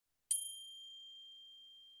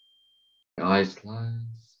eyes closed,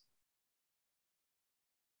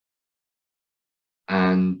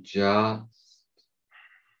 and just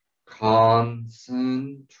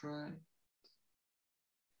concentrate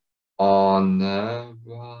on the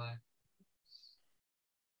rise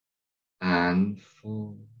and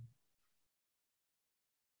fall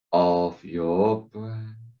of your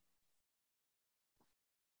breath.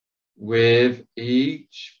 With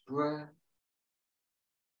each breath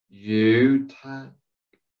you take,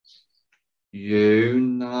 you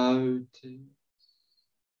notice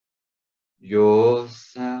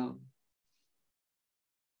yourself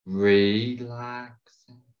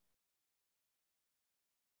relaxing.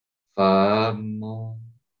 The more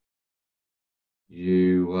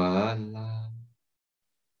you allow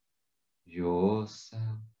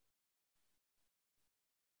yourself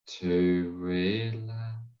to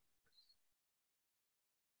relax,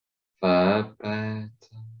 the better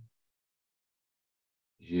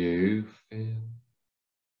you feel,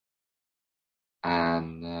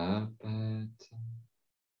 and the better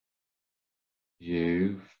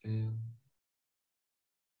you feel,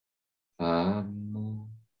 the more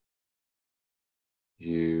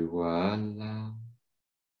you allow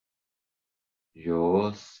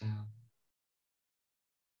yourself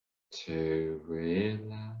to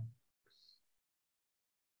relax.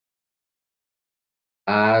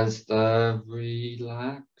 As the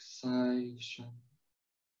relaxation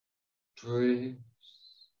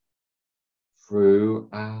drifts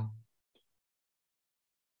throughout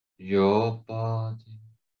your body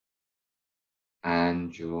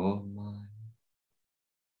and your mind,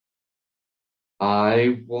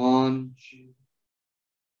 I want you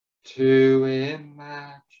to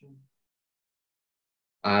imagine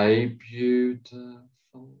a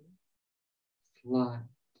beautiful flight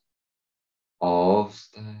of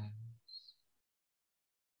stairs,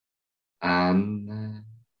 and there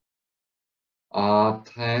are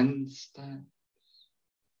 10 steps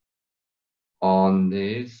on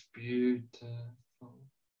this beautiful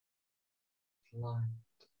flight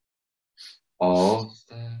of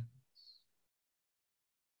stairs,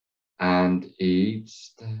 and each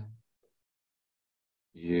step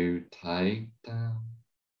you take down,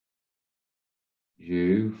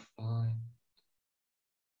 you find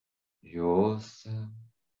yourself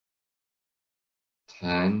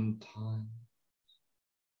 10 times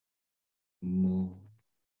more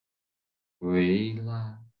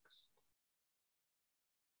relaxed,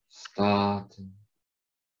 starting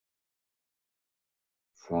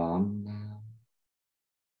from now.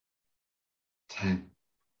 10.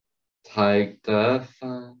 Take the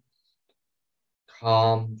first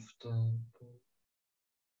comfortable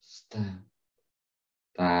step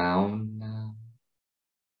down now,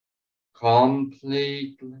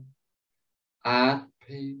 completely at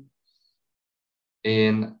peace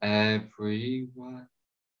in every way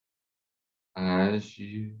as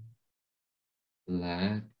you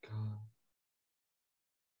let go.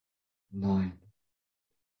 9.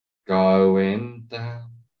 Going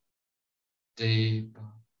down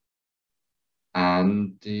deeper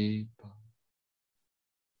and deeper,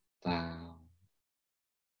 down,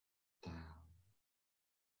 down,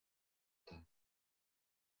 down.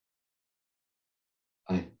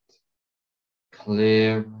 8.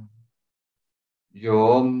 Clearing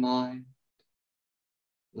your mind,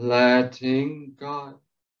 letting go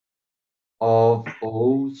of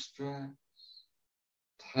all stress,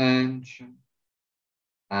 tension,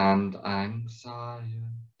 and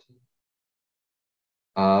anxiety,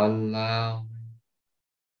 allowing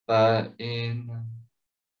the inner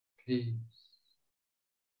peace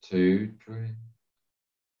to drift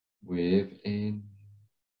within you.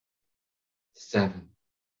 7.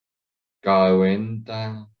 Going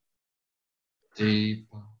down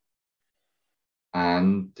deeper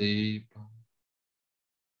and deeper,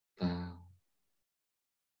 down,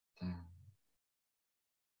 down,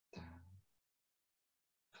 down,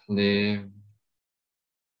 clearing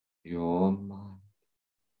your mind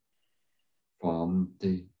from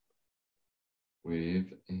deep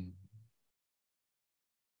within.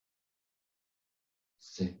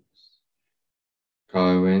 6.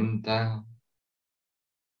 Going down,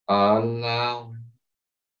 allowing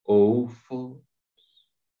all thoughts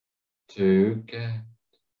to get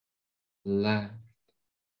left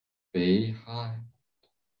behind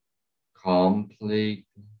completely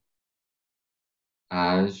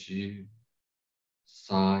as you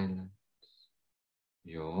silence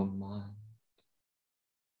your mind.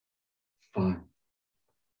 5.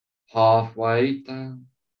 Halfway down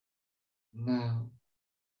now,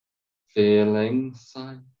 feeling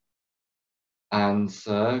safe and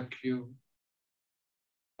secure,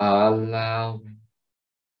 allowing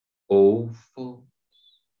all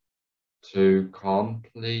thoughts to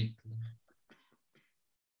completely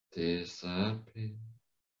disappear.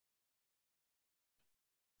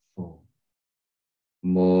 4.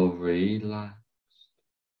 More relaxed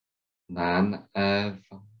than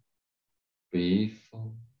ever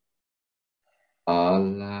before,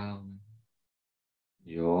 allowing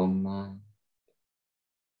your mind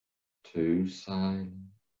to silence.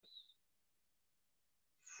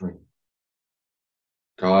 3.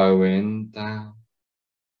 Going down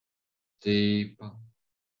deeper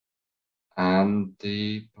and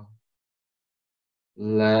deeper,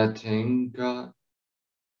 letting go,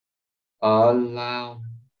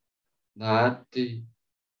 allowing that deep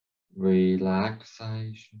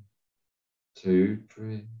relaxation to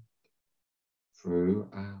drift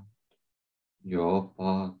throughout your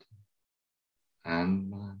body and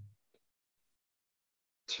mind.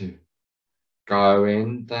 2.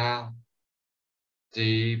 Going down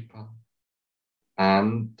deeper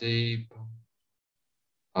and deeper,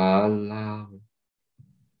 allowing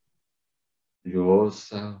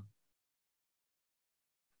yourself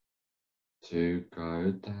to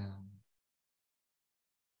go down,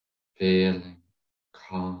 feeling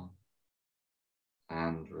calm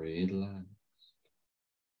and relaxed.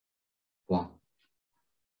 1.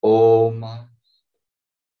 Almost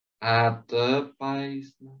at the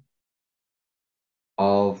basement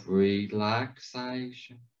of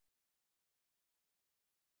relaxation,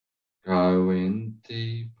 going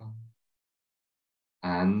deeper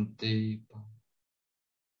and deeper,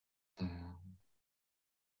 down,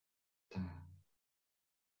 down,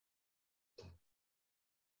 down.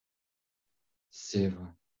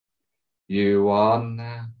 0. You are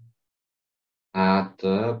now at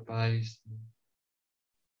the basement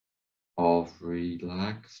of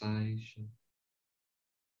relaxation,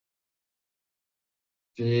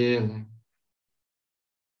 feeling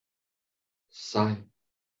safe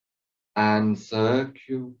and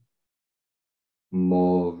secure,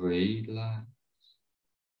 more relaxed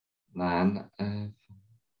than ever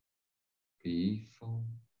before,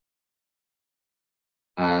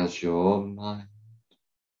 as your mind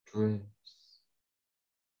drifts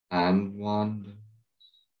and wanders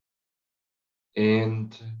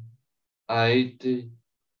into a deep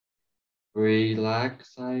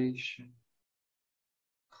relaxation,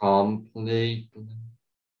 completely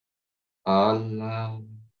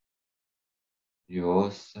allowing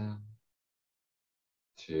yourself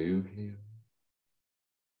to heal.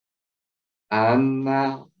 And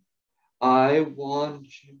now I want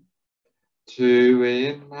you to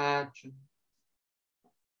imagine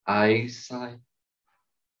a safe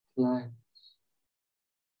place.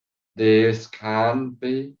 This can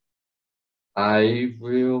be a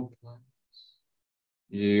real place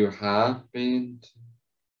you have been to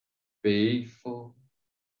before,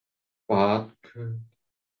 but could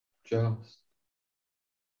just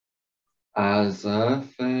as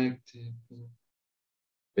effectively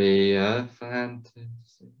be a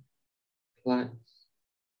fantasy place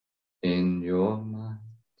in your mind,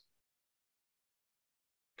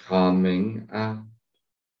 coming out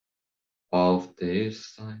of this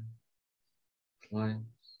same place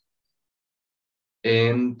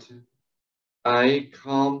into a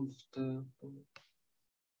comfortable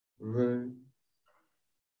room,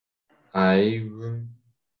 a room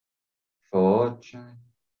for change,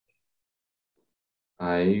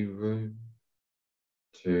 a room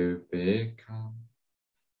to become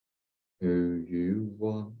who you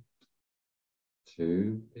want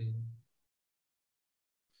to be.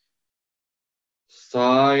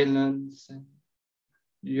 Silencing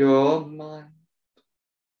your mind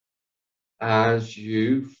as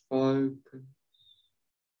you focus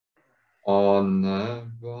on the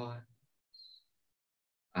rise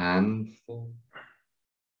and fall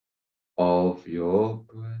of your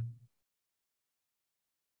breath,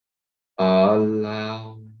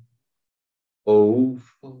 allowing all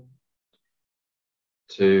thought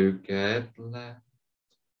to get left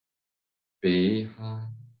behind,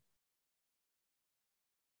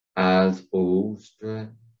 as all stress,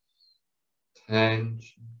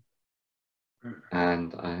 tension,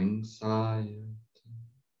 and anxiety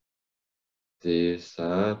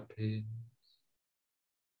disappears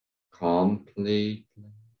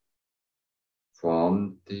completely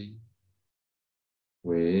from deep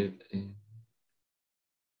within,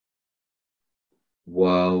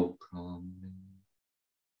 welcoming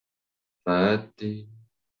the deep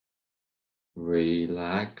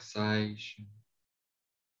relaxation,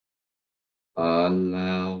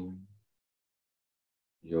 allowing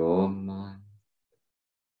your mind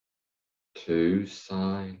to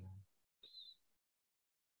silence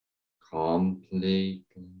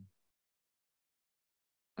completely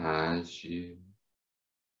as you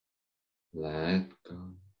let go.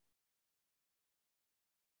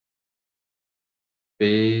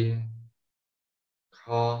 Being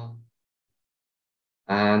calm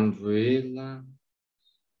and relaxed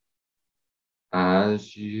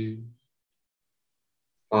as you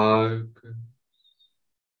focus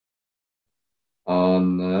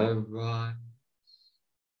on the rise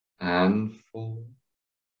and fall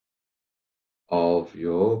of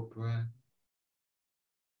your breath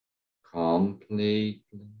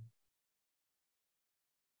completely,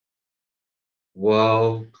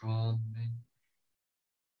 welcoming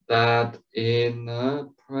that inner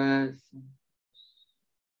presence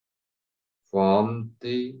from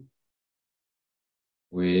deep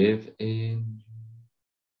within you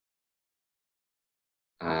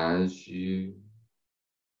as you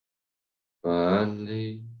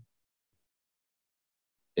believe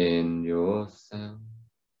in yourself,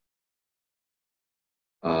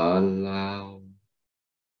 allow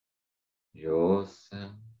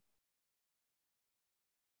yourself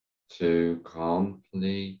to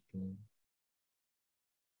completely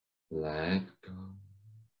let go,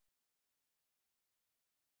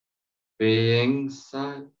 being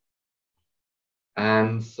safe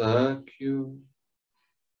and secure,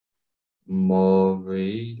 more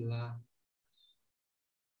relaxed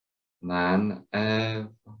than ever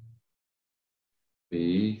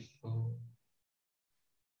before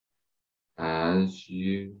as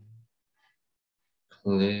you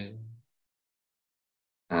clear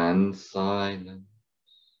and silence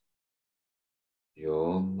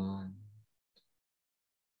your mind.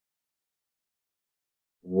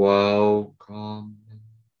 Welcoming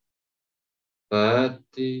the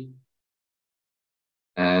deep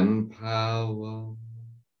empowerment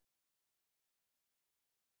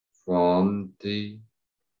from deep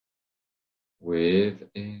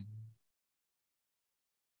within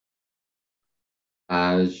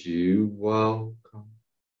as you welcome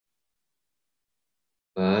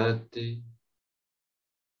the deep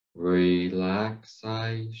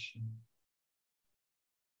relaxation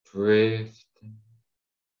drifting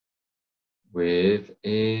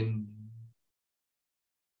within you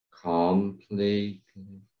completely,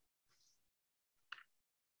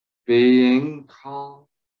 being calm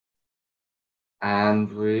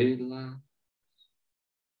and relaxed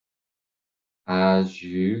as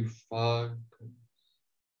you focus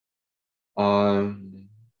only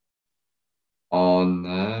on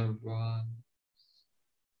the rise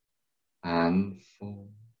and fall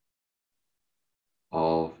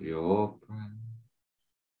of your breath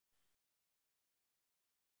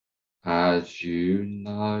as you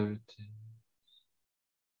notice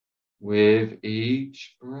with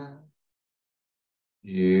each breath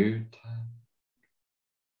you take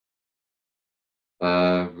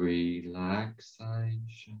the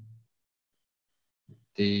relaxation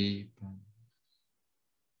deepen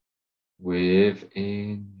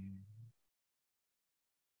within you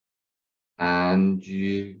and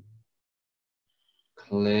you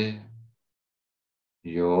clear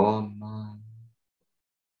your mind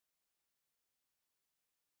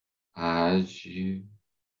as you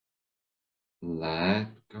let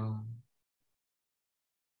go,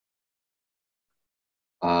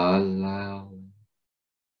 allowing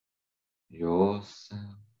yourself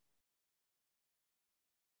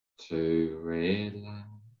to relax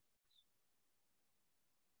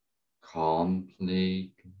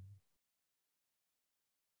completely.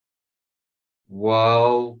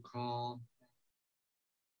 Welcome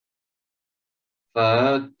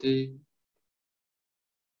the deep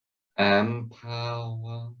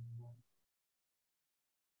empowerment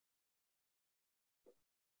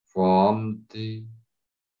from deep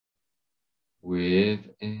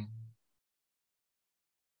within.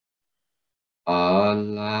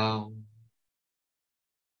 Allow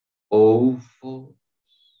all thoughts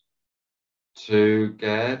to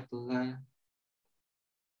get left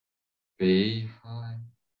behind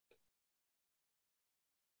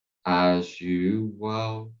as you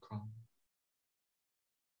welcome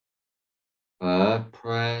the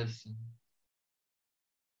present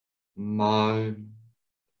moment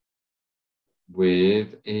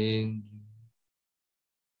within you.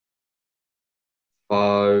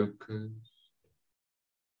 Focus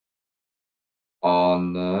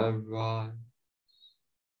on the rise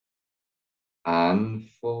and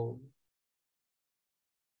fall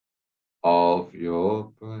of your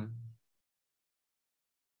breath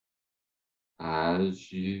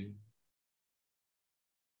as you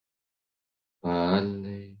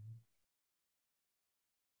believe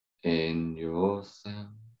in yourself,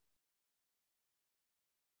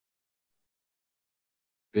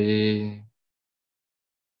 being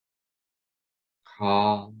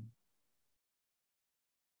calm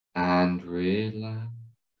and relax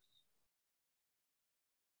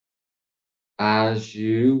as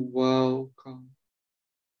you welcome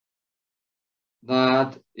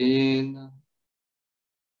that inner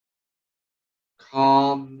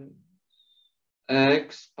calmness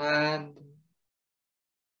expanding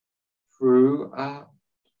throughout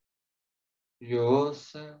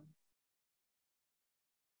yourself,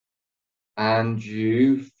 and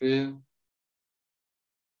you feel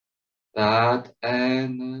that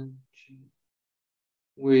energy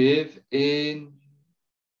within you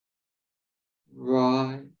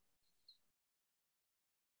rise,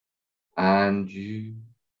 and you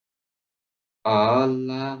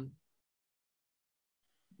allow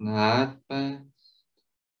that best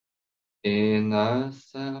inner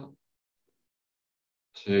self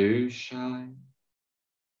to shine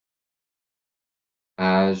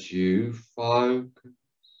as you focus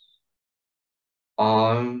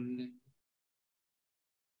only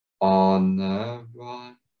on the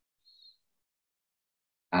rise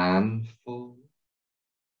and fall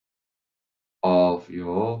of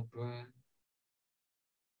your breath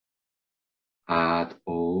at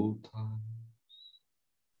all times,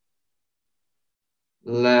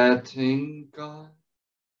 letting go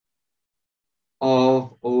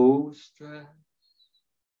of all stress,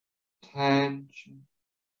 tension,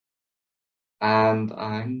 and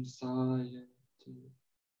anxiety,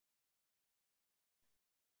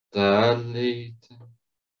 deleting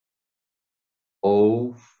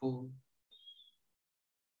all thoughts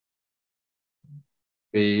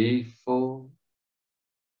before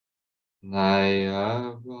they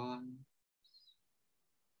arise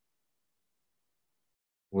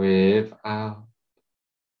without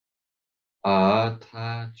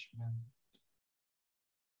attachment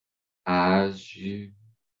as you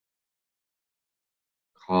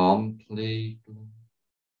completely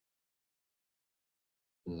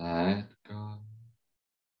let go,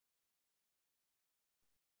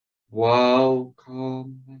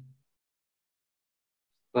 welcoming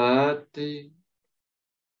the deep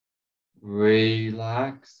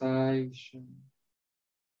relaxation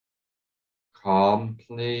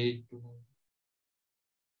completely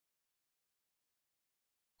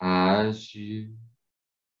as you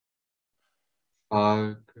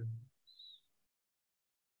focus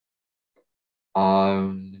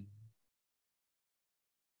only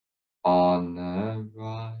on the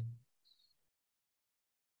rise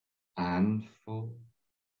and fall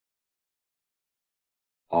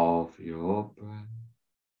of your breath,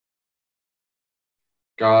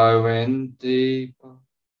 going deeper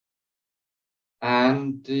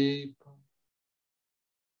and deeper,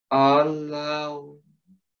 allowing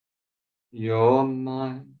your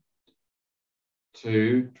mind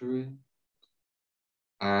to drift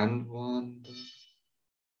and wander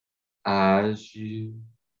as you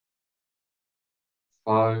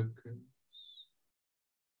focus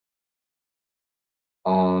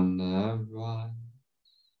on the rise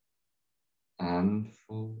and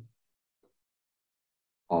fall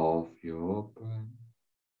of your breath,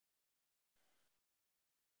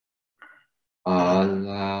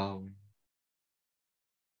 allowing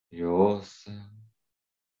yourself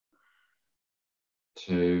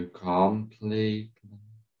to completely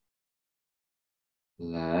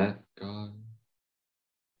let go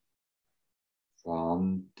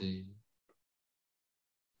from deep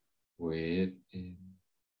within,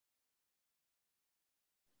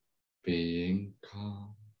 being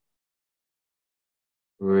calm,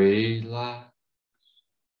 relax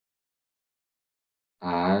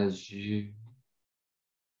as you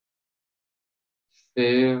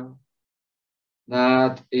feel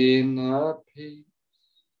that inner peace,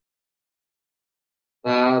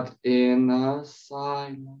 that inner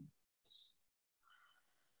silence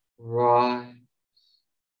rise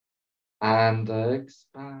and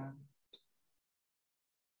expand,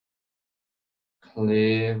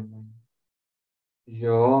 clearing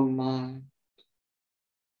your mind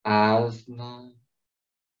as now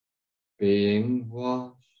being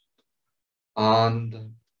washed under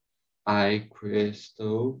a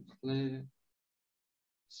crystal clear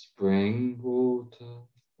spring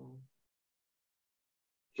waterfall,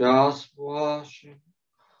 just washing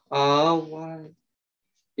away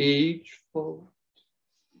each thought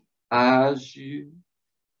as you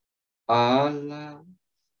allow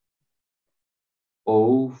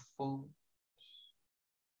all thoughts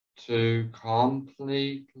to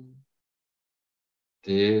completely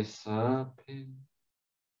disappear,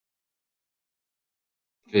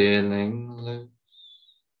 feeling loose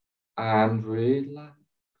and relaxed,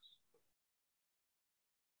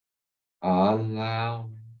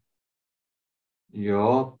 allowing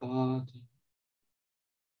your body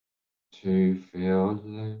to feel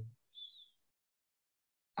loose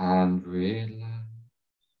and relax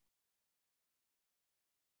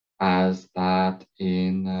as that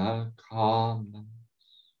inner calmness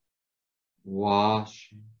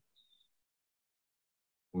washes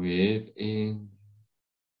within.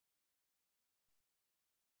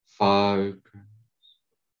 Focus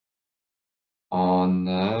on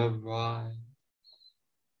the rise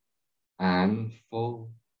and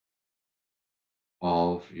fall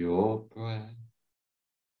of your breath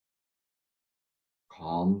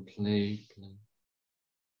completely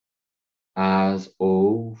as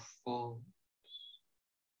all thoughts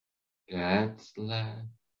gets left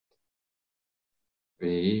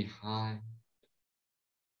behind,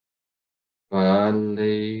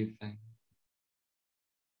 believing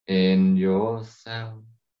in yourself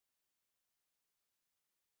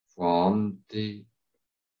from deep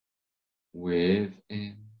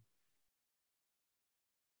within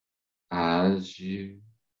as you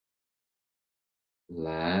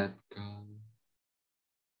let go,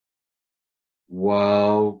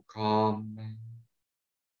 welcoming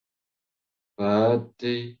the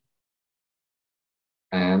deep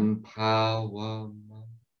empowerment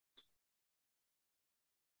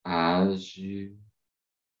as you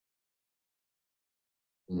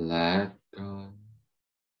let go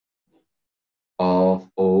of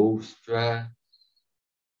all stress,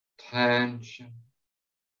 tension,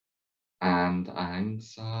 and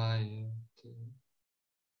anxiety,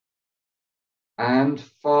 and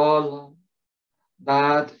follow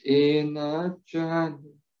that inner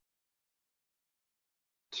journey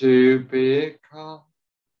to become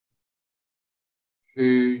who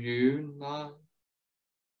you know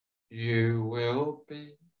you will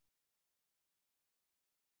be,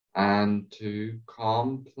 and to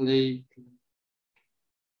completely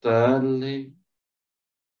delete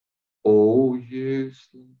all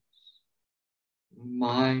useless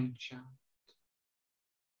mind chat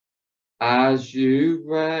as you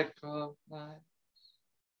recognize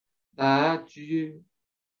that you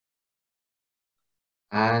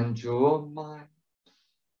and your mind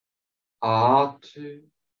are two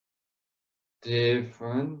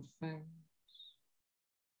different things,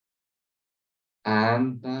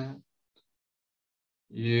 and that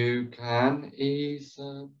you can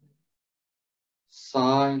easily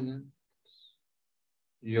silence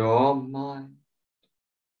your mind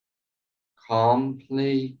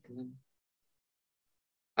completely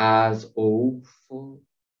as all thoughts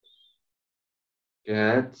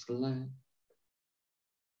gets left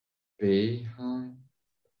behind,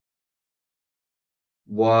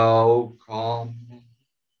 welcoming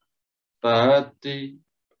the deep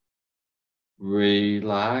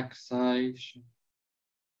relaxation,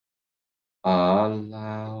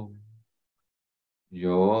 allowing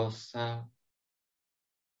yourself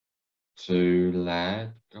to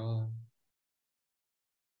let go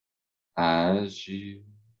as you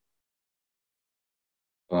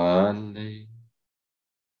believe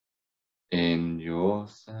in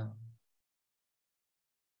yourself,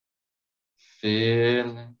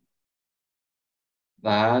 feeling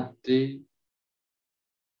that deep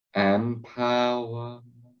empowerment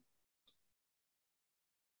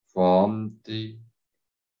from deep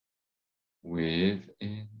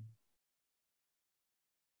within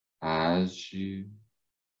as you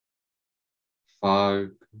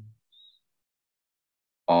focus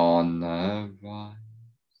on the rise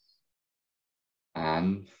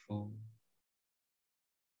and fall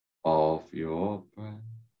of your breath,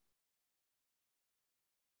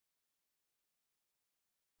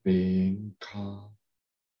 being calm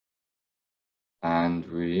and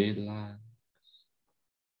relaxed,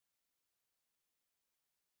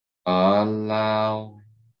 allowing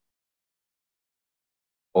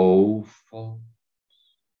all thoughts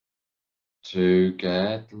to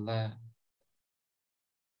get left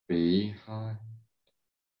behind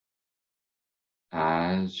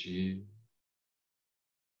as you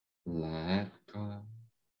let go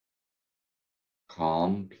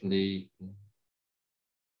completely,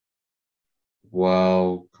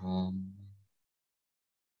 welcome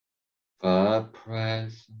the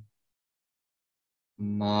present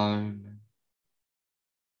moment,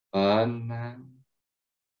 the now,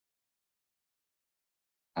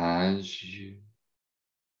 as you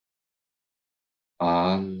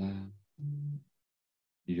allow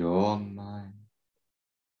your mind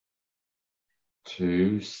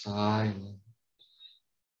to silence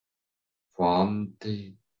from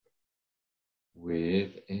deep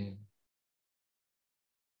within,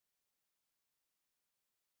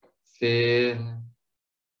 feeling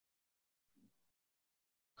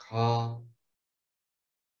calm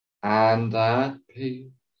and at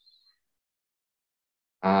peace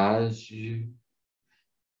as you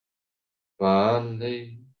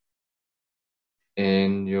believe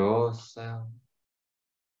in yourself.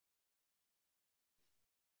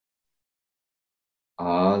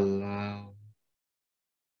 Allow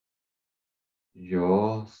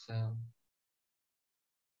yourself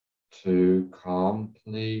to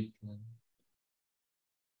completely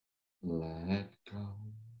let go.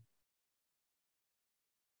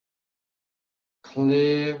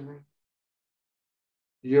 Clear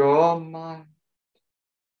your mind,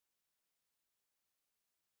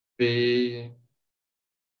 being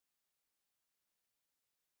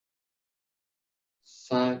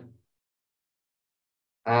safe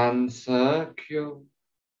and secure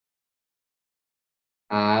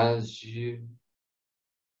as you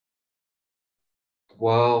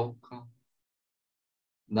welcome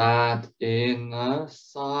that inner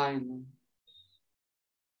silence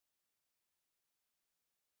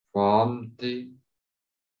from deep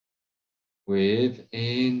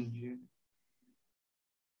within you,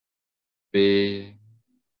 being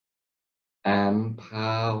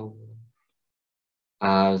empowered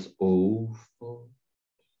as all thought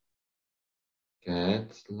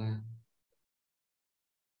gets left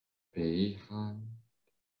behind.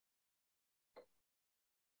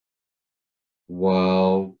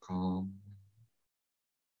 Welcome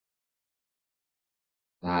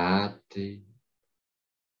that deep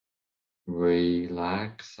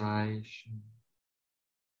relaxation.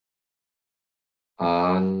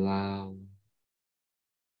 Allow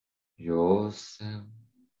yourself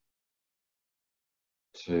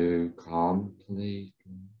to completely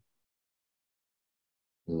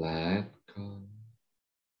let go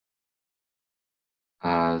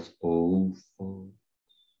as all thoughts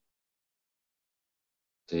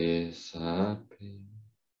disappear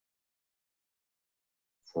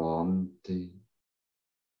from deep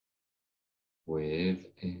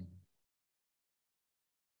within,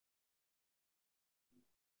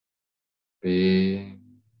 being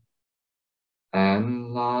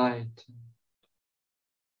enlightened.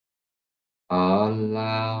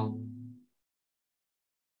 Allow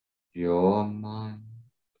your mind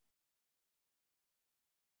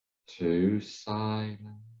to silence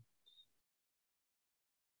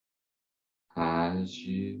as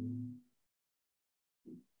you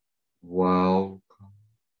welcome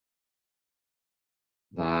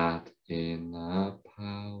that inner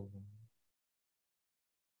power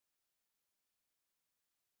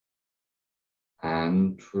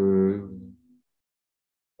and truly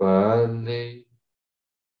believe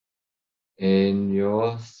in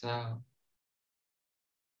yourself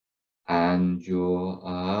and your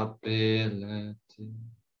ability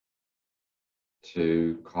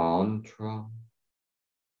to control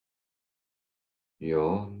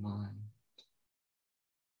your mind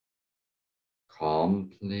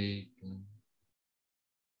completely,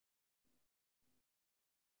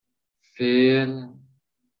 feeling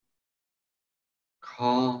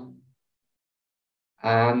calm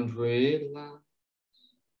and relaxed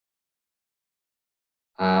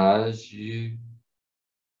as you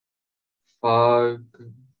focus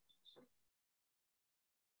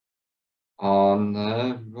on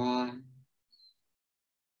the rise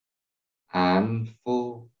and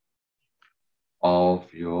fall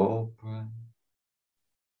of your breath,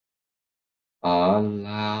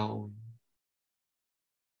 allowing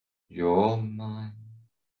your mind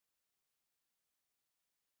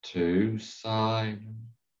to silence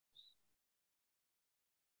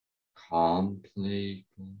completely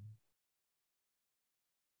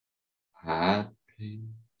at peace.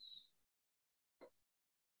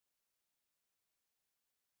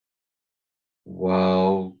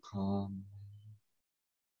 Welcome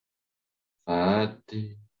the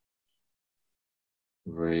deep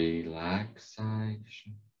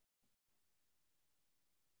relaxation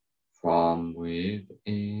from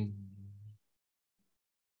within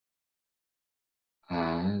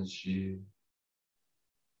as you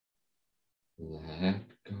let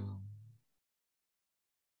go.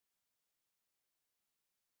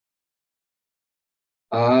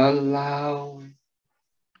 Allowing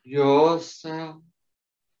yourself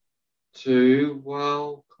to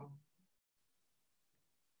welcome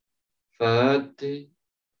the deep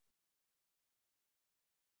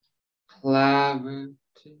clarity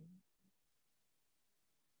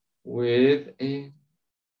within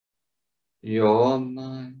your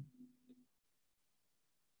mind,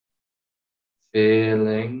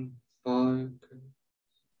 feeling focused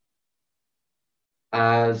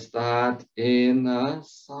as that inner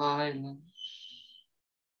silence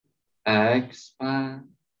expands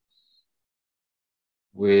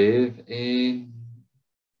within,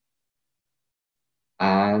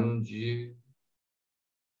 and you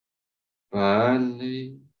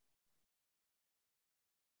believe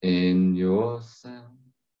in yourself,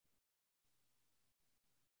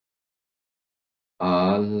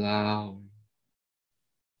 allowing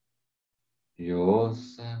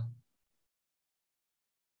yourself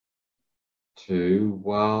to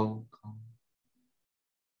welcome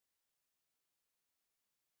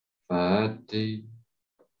the deep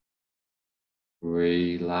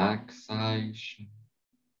relaxation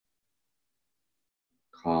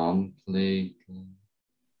completely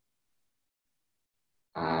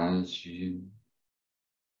as you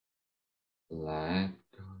let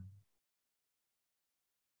go,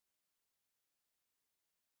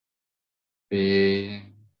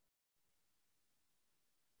 being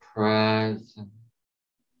present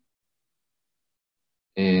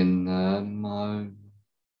in the moment,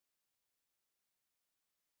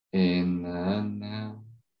 in the now,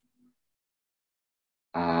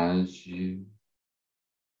 as you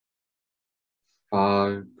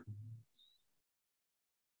focus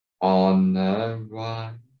on the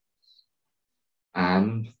rise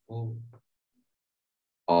and fall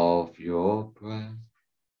of your breath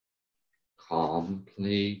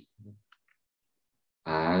completely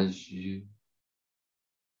as you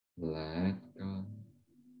let go,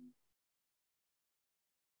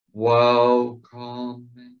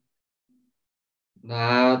 welcoming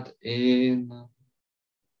that inner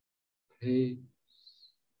peace,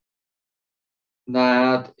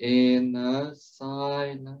 that inner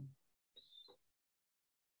silence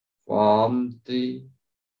from deep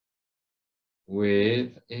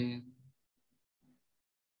within,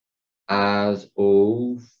 as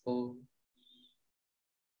all thoughts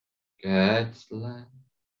gets left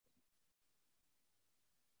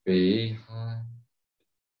behind,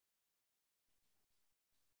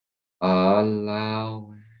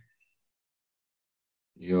 allowing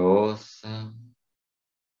yourself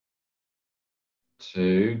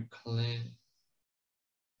to clear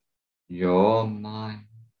your mind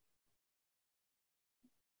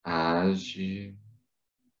as you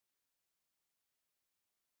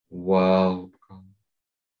welcome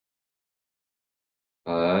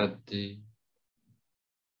a deep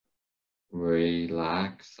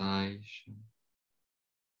relaxation.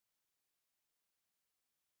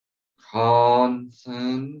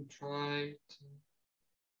 Concentrate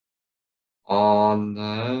on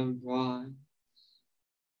the rise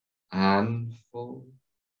and fall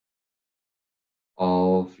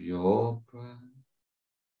of your breath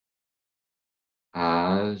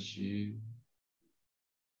as you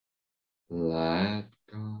let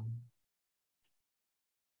go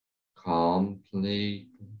completely,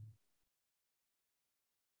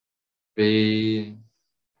 being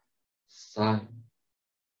safe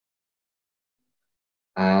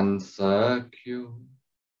and secure,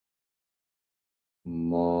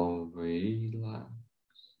 more relaxed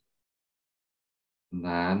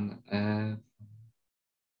than ever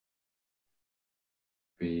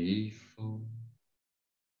before,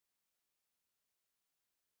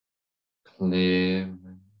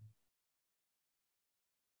 clearing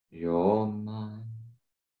your mind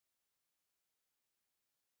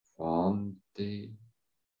from deep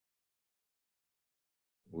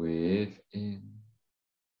within.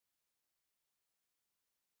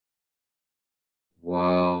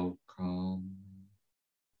 Welcome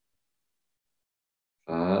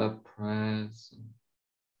the present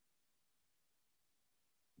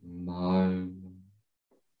moment,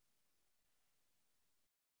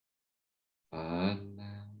 the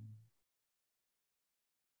now,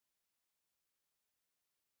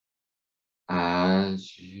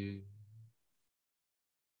 as you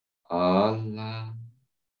allow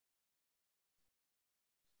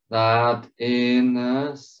that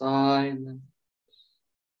inner silence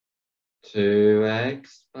to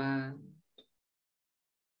expand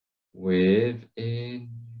within you,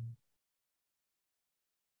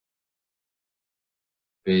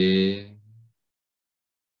 being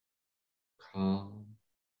calm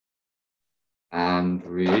and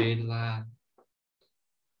relaxed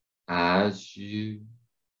as you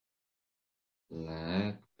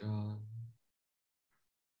let go,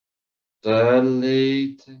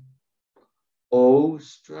 deleting all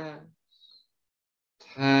stress,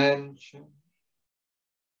 tension,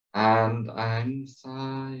 and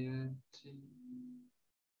anxiety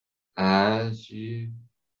as you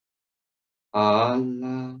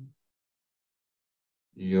allow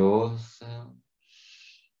yourself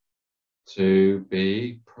to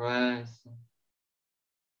be present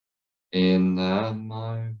in the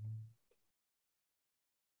moment,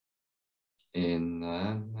 in the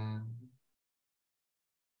mouth.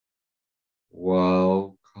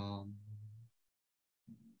 Welcome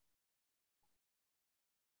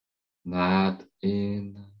that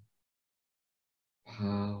inner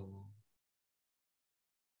power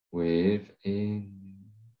within you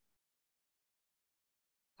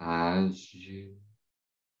as you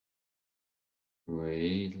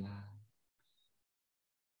relax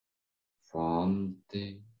from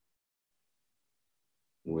deep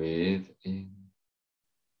within.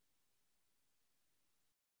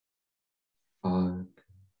 Focus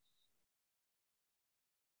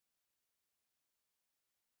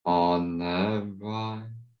on the rise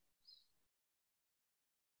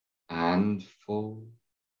and fall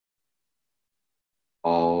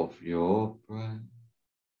of your breath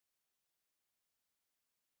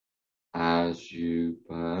as you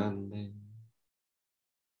believe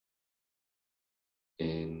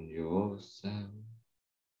in yourself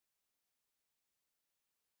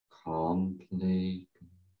completely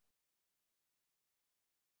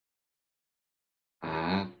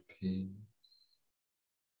at peace.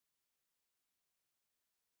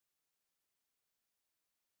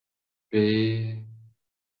 Being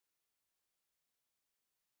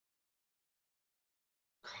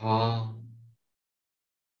calm,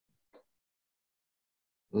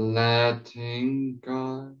 letting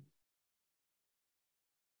go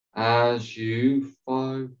as you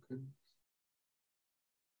focus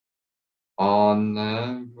on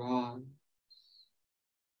the rise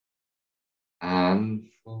and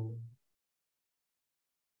fall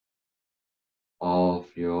of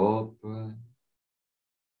your breath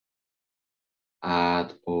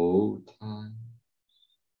at all times.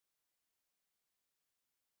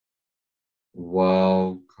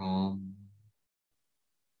 Welcome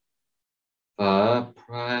the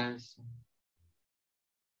present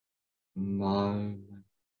moment,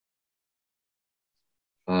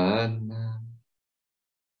 the now,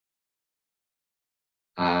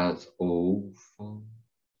 as all thoughts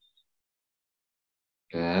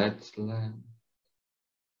get left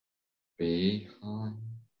behind,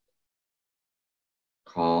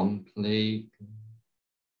 completely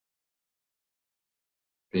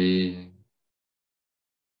being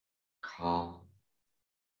calm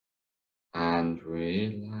and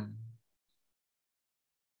relaxed.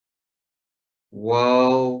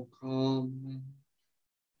 Welcoming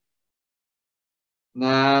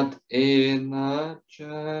that inner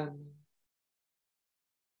journey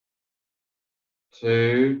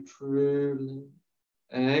to truly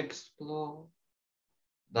explore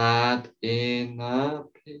that inner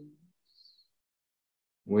peace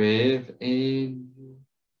within you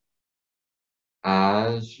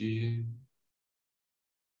as you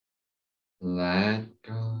let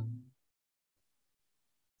go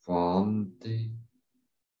from deep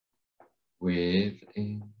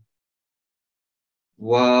within.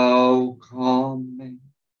 Welcoming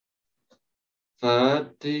the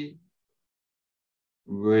deep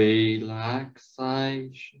relaxation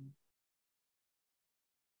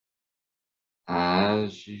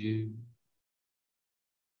as you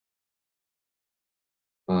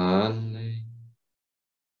believe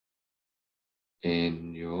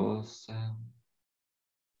in yourself,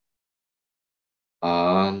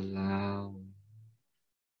 allow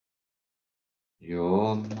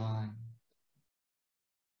your mind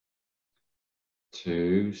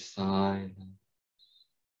to silence,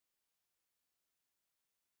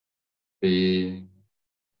 being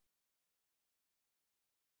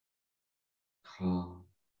calm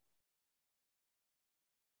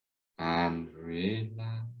and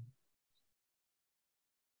relaxed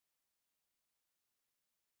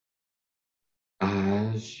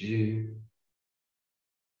as you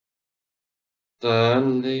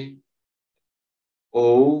delete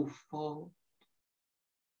all thought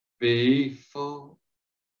before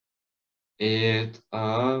it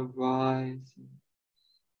arises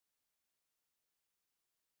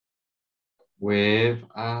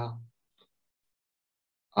without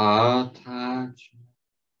attachment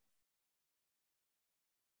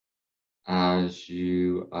as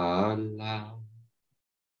you allow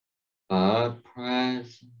the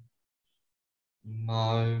present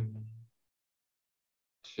moment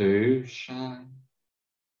to shine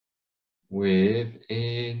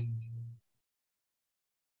within you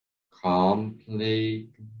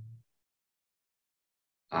completely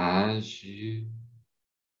as you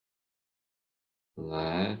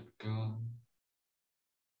let go,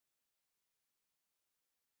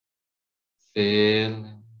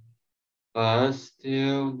 feeling the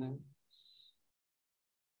stillness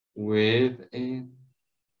within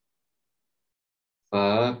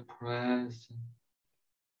the present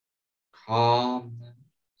calmness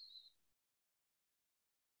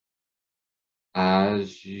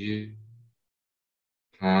as you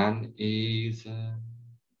can easily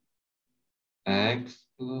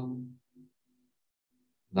explore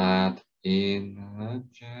that inner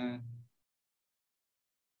journey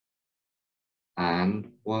and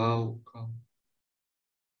welcome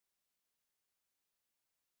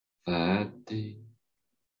the deep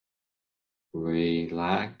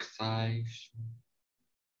relaxation,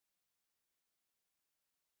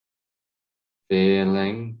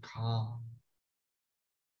 feeling calm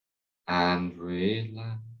and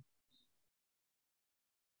relaxed,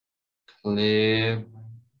 clearing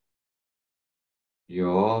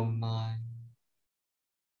your mind.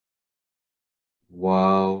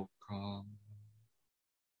 Welcome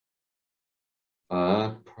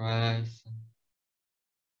the present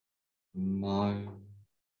moment,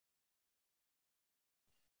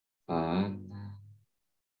 the now,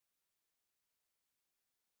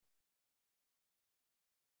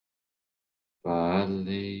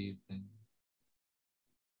 believing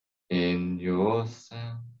in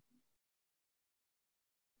yourself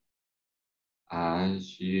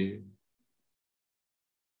as you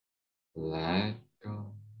let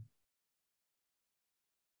go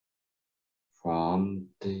from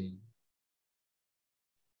deep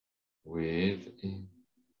within,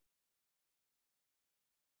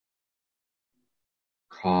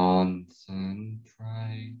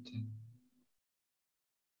 concentrating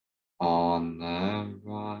on the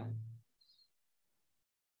rise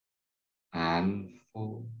and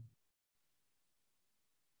fall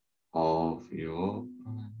of your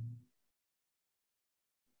breath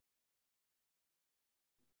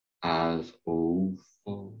as all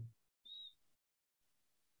thoughts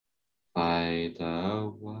fade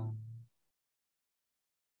away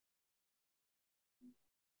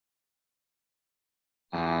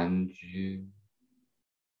and you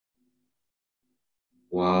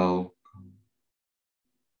welcome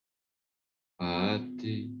a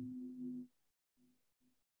deep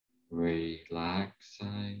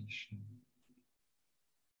relaxation,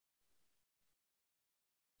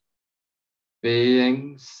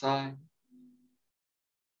 being safe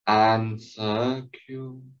and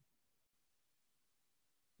secure,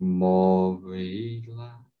 more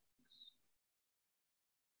relaxed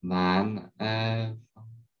than ever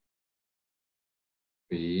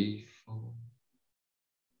before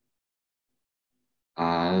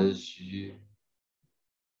as you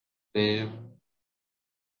feel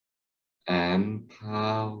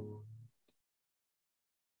empowered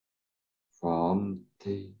from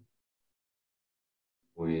deep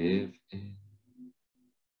within,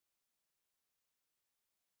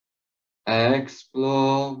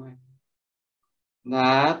 exploring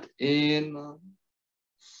that inner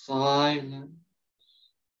silence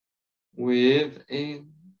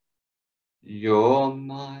within your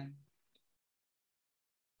mind,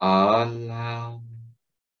 allowing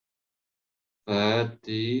the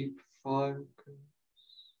deep focus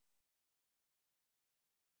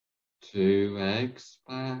to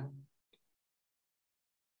expand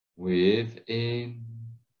within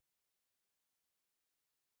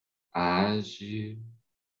as you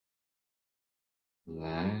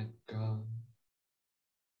let go,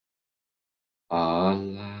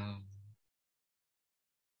 allow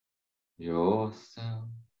yourself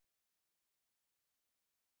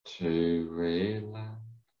to relax,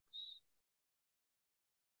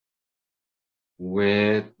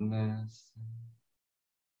 witnessing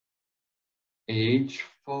each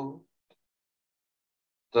thought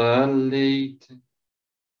deleting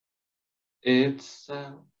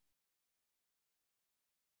itself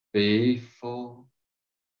before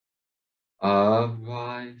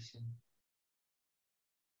arising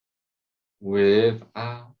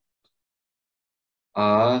without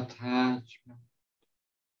attachment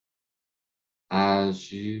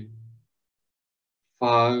as you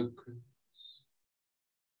focus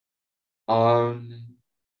only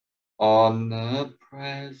on the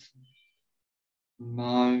present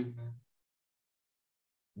moment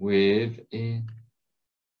within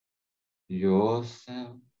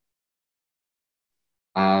yourself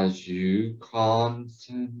as you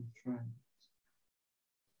concentrate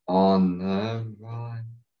on the rise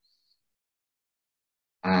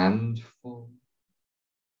and fall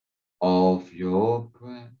of your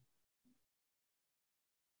breath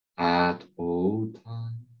at all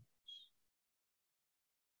times,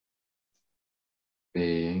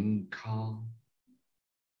 being calm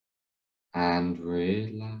and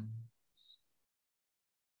relaxed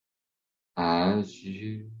as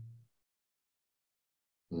you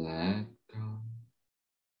let go.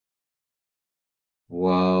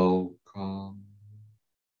 Welcome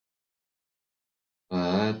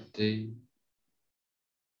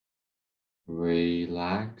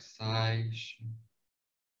relaxation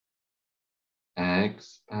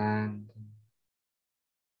expanding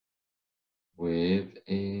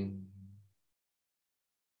within.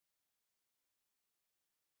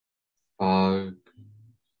 Focus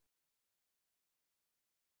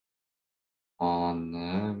on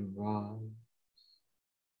the rise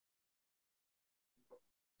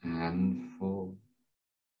and fall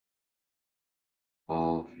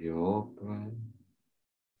of your breath,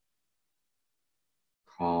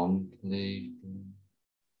 completely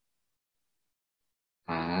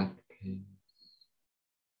at peace,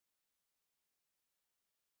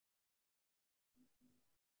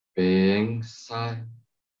 being safe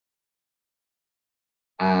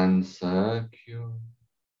and secure,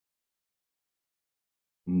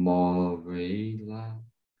 more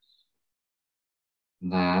relaxed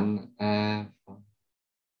than ever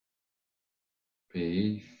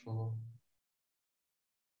before,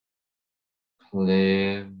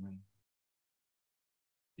 clearing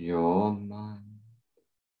your mind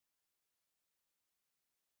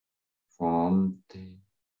from deep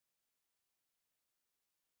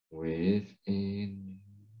within you,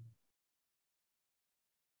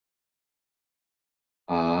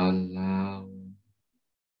 allowing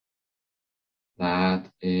that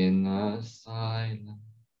inner silence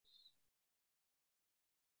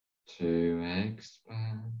to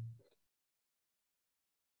expand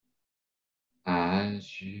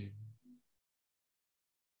as you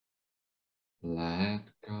let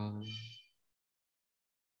go,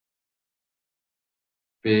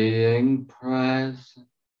 being present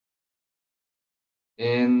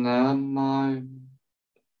in the moment,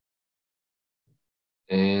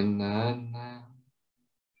 in the now,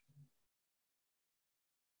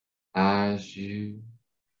 as you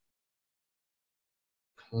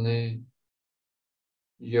clear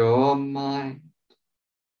your mind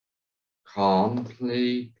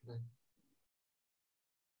completely,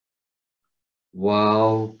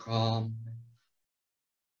 welcome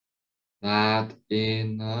that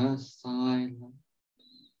inner silence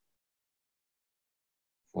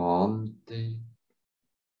from deep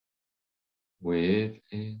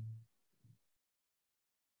within,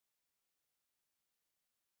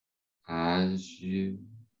 as you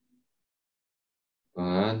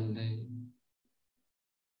believe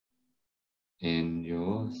in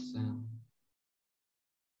yourself.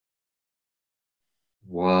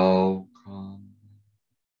 Welcome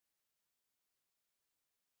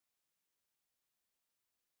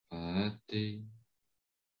the deep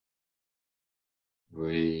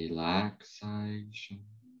relaxation,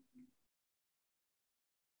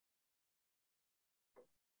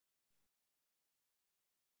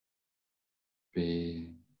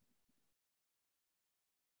 being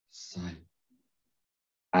safe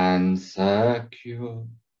and secure,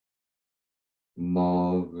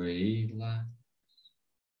 more relaxed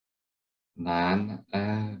than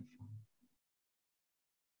ever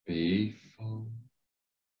before,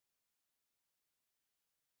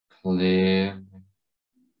 clearing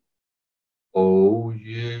all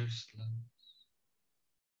useless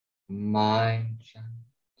mind chat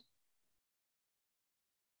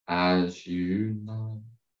as you know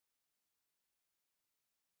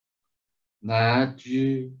that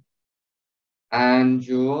you and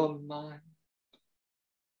your mind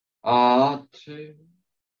are two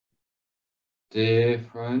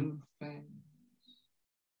different things,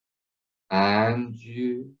 and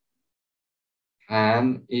you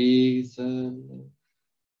can easily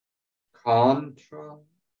control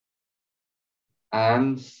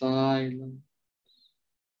and silence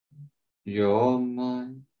your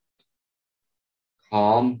mind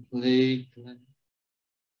completely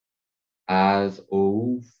as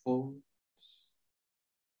all thoughts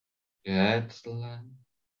get left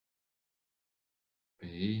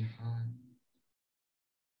behind.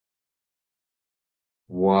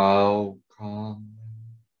 Welcome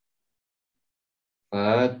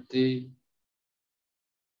the deep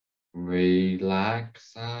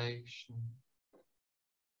relaxation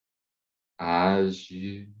as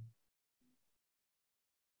you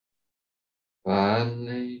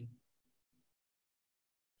believe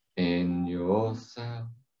in yourself.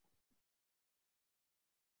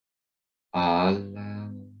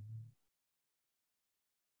 Allow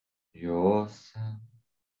yourself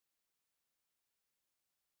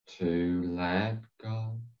to let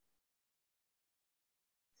go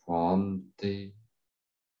from deep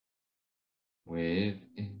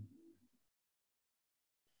within,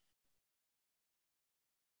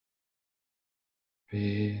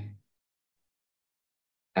 being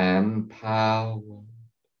empowered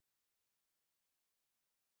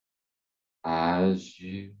as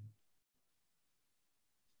you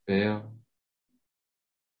feel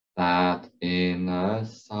that inner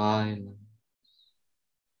silence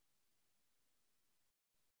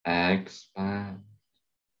expand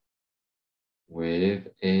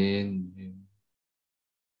within you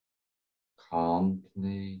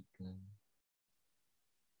completely,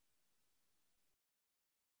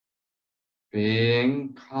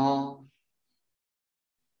 being calm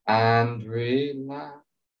and relaxed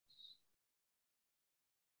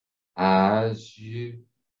as you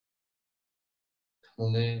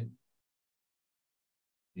clear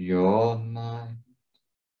your mind,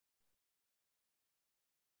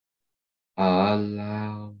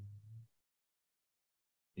 allow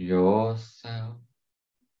yourself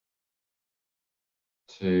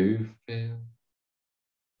to feel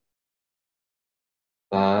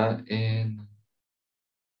the inner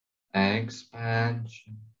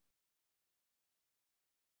expansion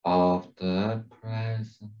of the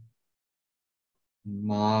present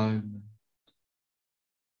moment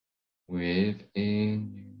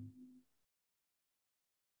within you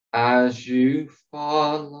as you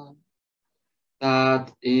follow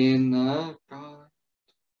that inner guide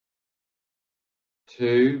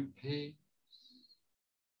to peace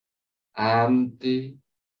and deep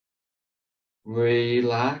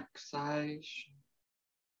relaxation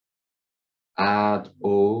at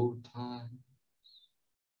all times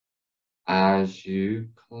as you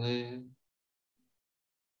clear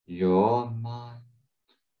your mind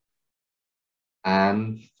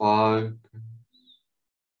and focus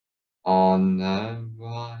on the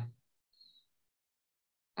rise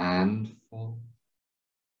and fall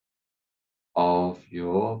of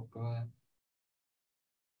your breath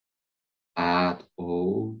at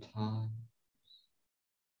all times,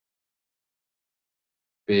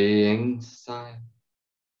 being safe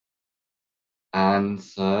and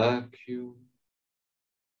secure,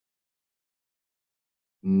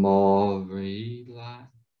 more relaxed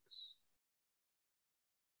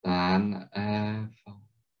than ever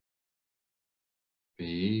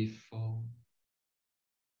before,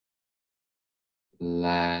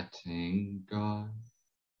 letting go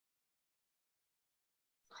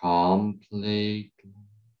completely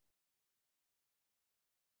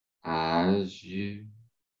as you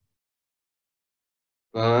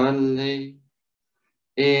believe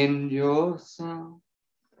in yourself,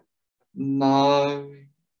 knowing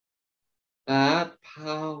that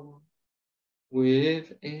power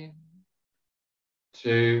within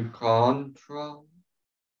to control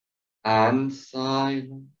and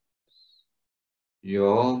silence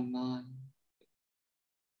your mind,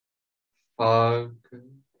 focus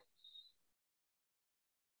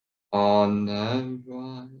on the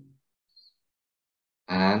rise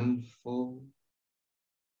and fall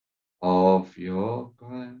of your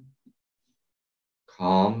breath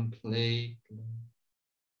completely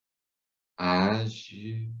as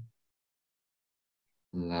you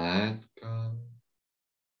let go,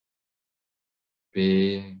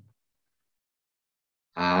 being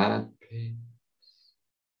at peace,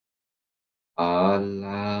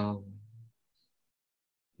 allowing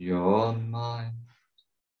your mind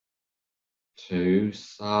to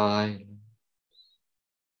silence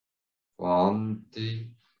from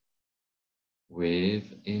deep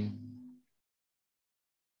within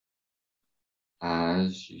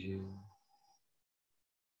as you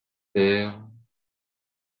feel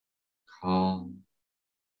calm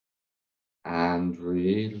and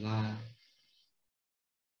relaxed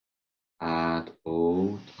at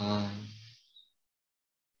all times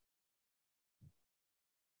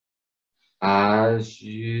as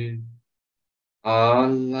you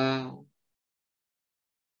allow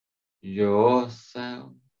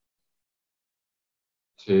yourself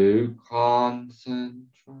to concentrate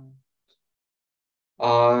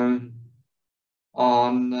only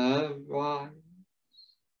on the rise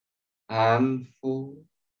and fall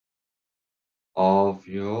of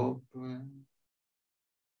your breath,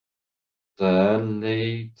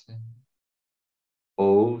 deleting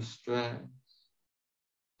all stress,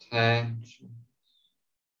 tension,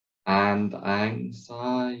 and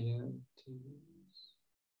anxieties,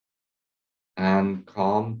 and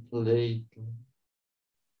completely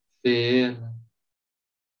feeling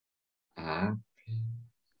at peace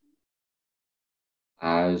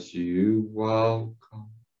as you welcome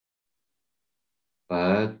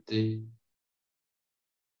the deep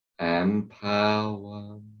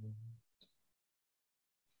empowerment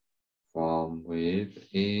from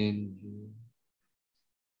within you,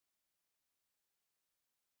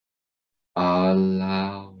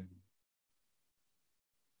 allowing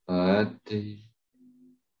the deep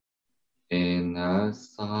inner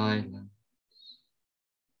silence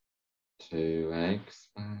to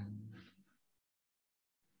expand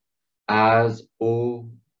as all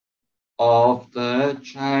of the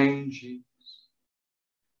changes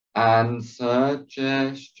and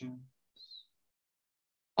suggestions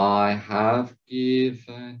I have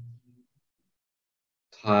given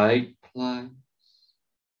take place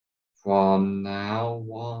from now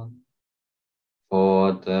on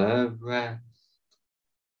for the rest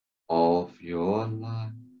of your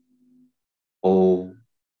life. All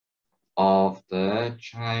of the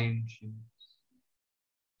changes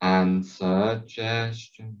and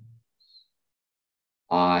suggestions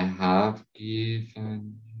I have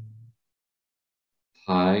given you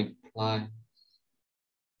take place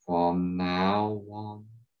from now on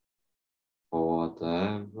for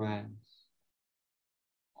the rest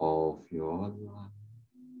of your life.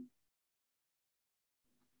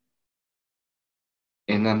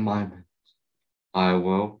 In a moment, I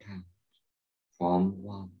will count from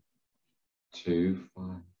 1 to 5,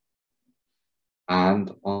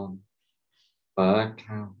 and on the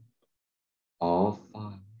count of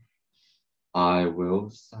 5, I will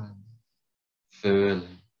say,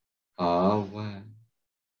 fully aware,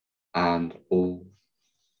 and all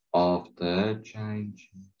of the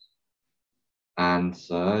changes and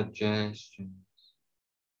suggestions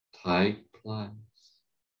take place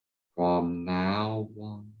from now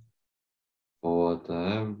on for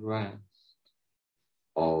the rest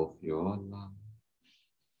of your life.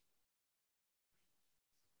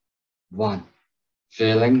 1.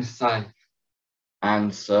 Feeling safe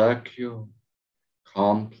and secure,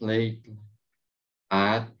 completely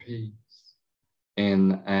at peace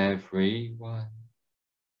in every way,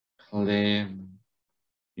 clearing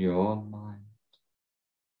your mind.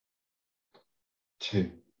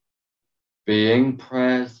 2. Being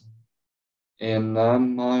present in the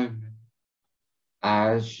moment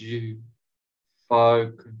as you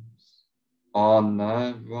focus on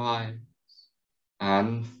the rise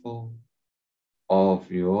and fall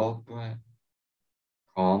of your breath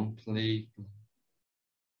completely.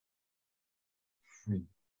 3.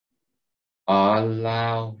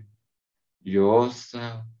 Allowing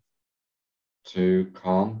yourself to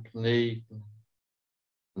completely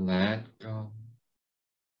let go,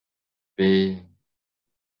 being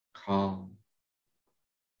calm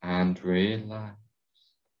and relaxed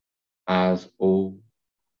as all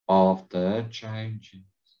of the changes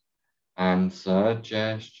and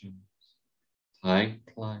suggestions take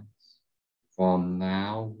place from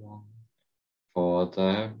now on for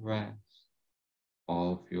the rest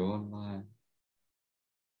of your life.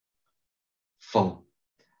 4.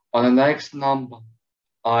 On the next number,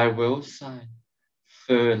 I will say,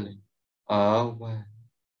 fully aware,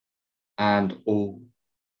 and all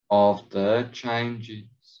of the changes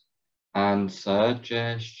and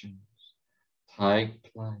suggestions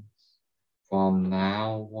take place from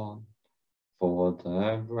now on for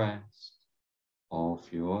the rest of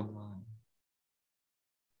your life.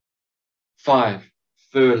 5.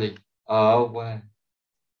 Fully aware.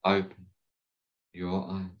 Open your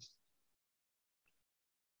eyes.